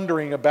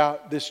wondering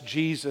about this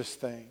Jesus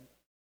thing.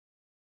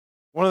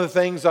 One of the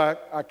things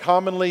I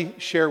commonly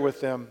share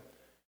with them,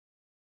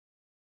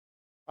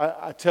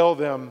 I tell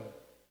them,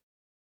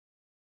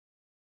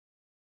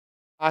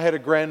 I had a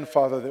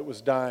grandfather that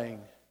was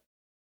dying,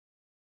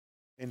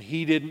 and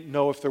he didn't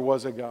know if there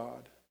was a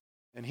God.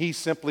 And he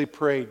simply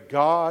prayed,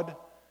 God,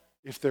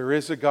 if there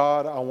is a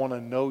God, I want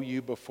to know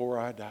you before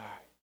I die.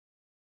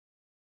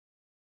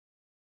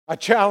 I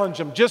challenge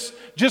them,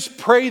 just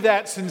pray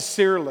that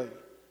sincerely.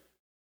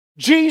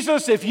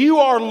 Jesus, if you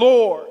are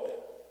Lord,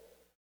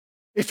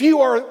 if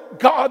you are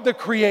God the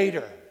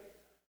Creator,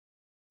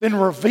 then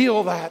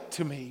reveal that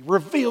to me.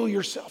 Reveal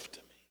yourself to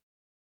me.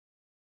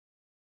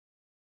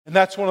 And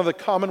that's one of the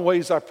common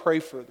ways I pray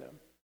for them.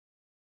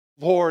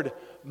 Lord,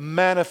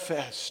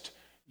 manifest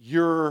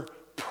your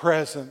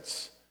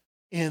presence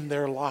in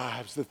their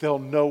lives that they'll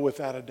know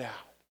without a doubt.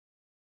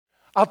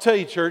 I'll tell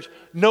you, church,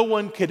 no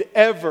one could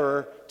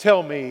ever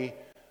tell me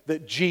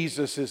that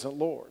Jesus isn't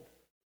Lord.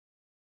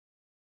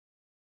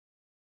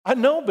 I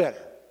know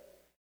better.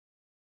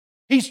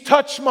 He's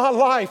touched my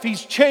life.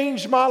 He's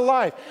changed my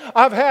life.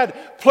 I've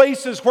had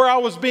places where I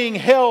was being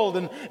held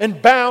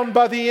and bound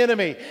by the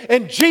enemy.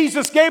 And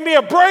Jesus gave me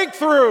a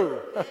breakthrough.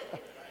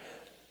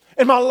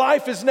 And my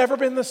life has never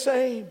been the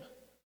same.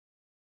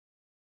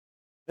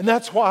 And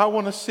that's why I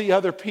want to see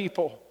other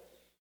people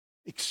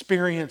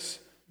experience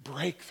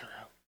breakthrough.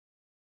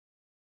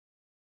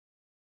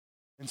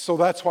 And so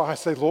that's why I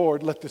say,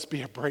 Lord, let this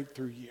be a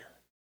breakthrough year.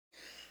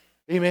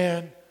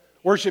 Amen.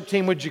 Worship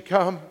team, would you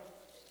come?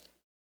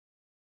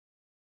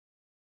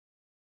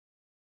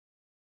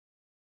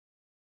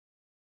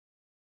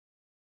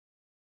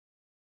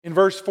 In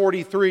verse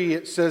 43,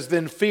 it says,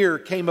 then fear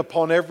came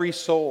upon every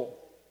soul.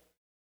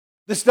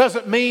 This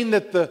doesn't mean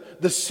that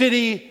the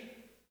city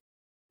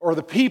or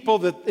the people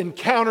that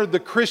encountered the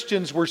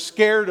Christians were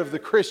scared of the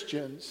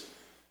Christians.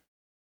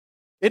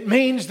 It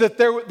means that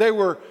they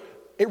were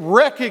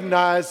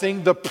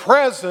recognizing the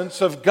presence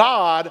of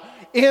God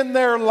in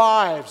their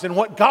lives and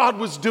what God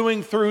was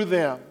doing through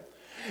them.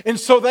 And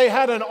so they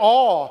had an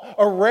awe,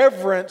 a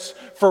reverence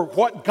for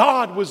what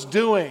God was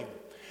doing.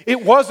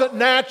 It wasn't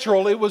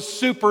natural, it was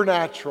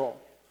supernatural.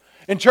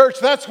 And church,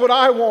 that's what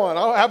I want.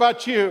 How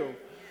about you?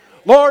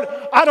 Lord,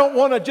 I don't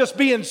want to just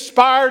be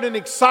inspired and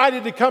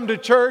excited to come to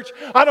church.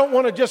 I don't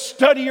want to just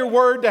study your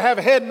word to have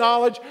head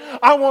knowledge.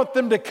 I want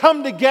them to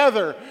come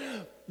together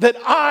that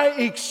I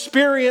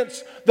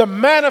experience the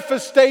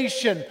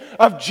manifestation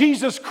of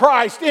Jesus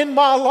Christ in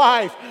my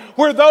life,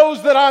 where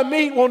those that I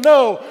meet will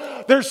know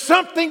there's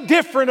something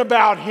different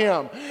about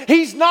Him.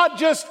 He's not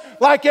just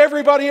like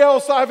everybody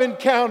else I've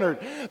encountered.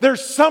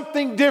 There's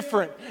something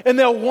different, and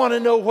they'll want to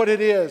know what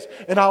it is.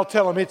 And I'll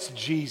tell them it's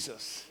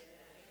Jesus.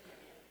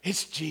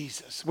 It's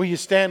Jesus. Will you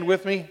stand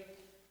with me?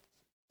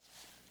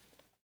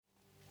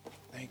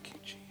 Thank you,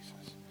 Jesus.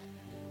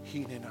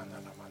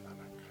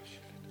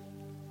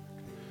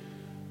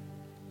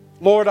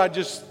 Lord, I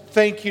just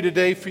thank you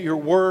today for your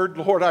word.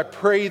 Lord, I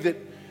pray that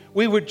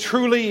we would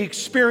truly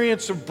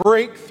experience a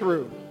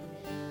breakthrough.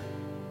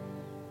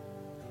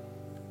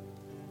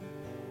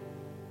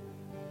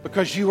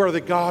 Because you are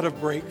the God of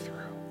breakthrough.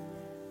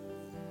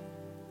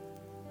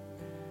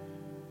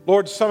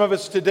 Lord, some of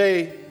us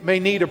today may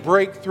need a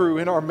breakthrough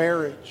in our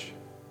marriage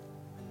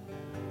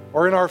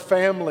or in our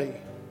family,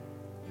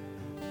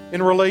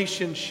 in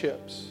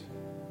relationships,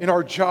 in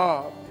our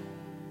job,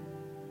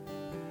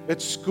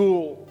 at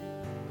school.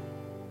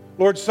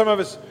 Lord, some of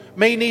us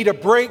may need a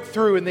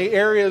breakthrough in the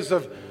areas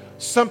of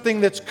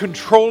something that's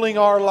controlling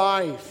our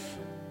life.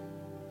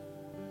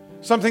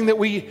 Something that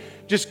we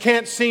just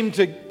can't seem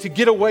to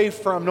get away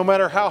from, no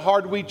matter how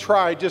hard we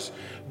try, just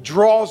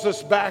draws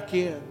us back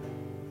in.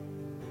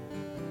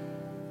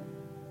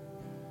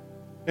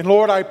 And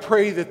Lord, I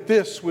pray that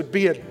this would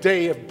be a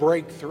day of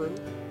breakthrough.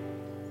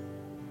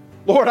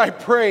 Lord, I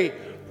pray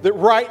that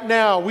right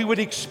now we would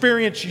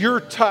experience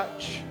your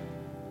touch.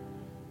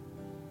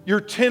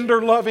 your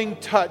tender, loving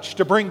touch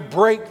to bring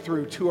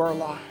breakthrough to our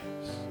lives.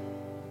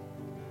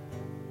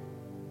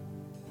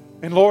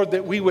 And Lord,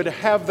 that we would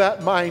have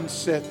that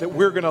mindset that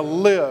we're going to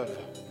live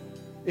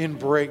in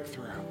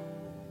breakthrough.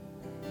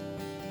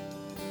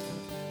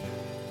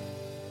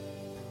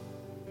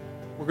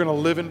 We're going to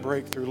live in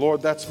breakthrough.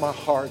 Lord, that's my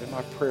heart and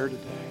my prayer today.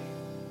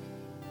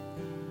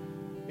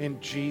 In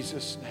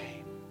Jesus'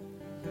 name.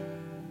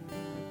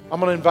 I'm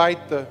going to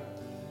invite the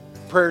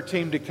prayer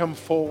team to come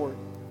forward.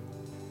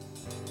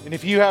 And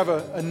if you have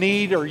a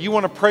need or you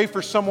want to pray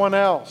for someone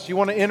else, you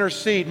want to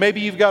intercede,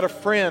 maybe you've got a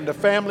friend, a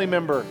family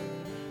member,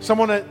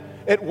 someone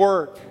at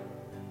work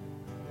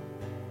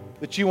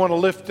that you want to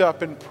lift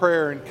up in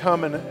prayer and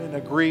come and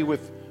agree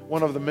with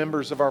one of the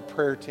members of our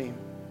prayer team.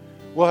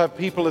 We'll have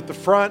people at the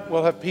front,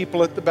 we'll have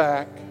people at the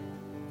back.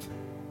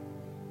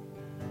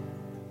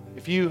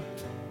 If you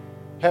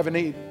have a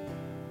need,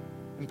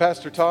 and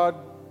Pastor Todd,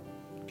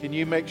 can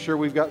you make sure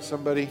we've got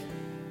somebody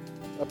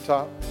up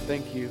top?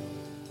 Thank you.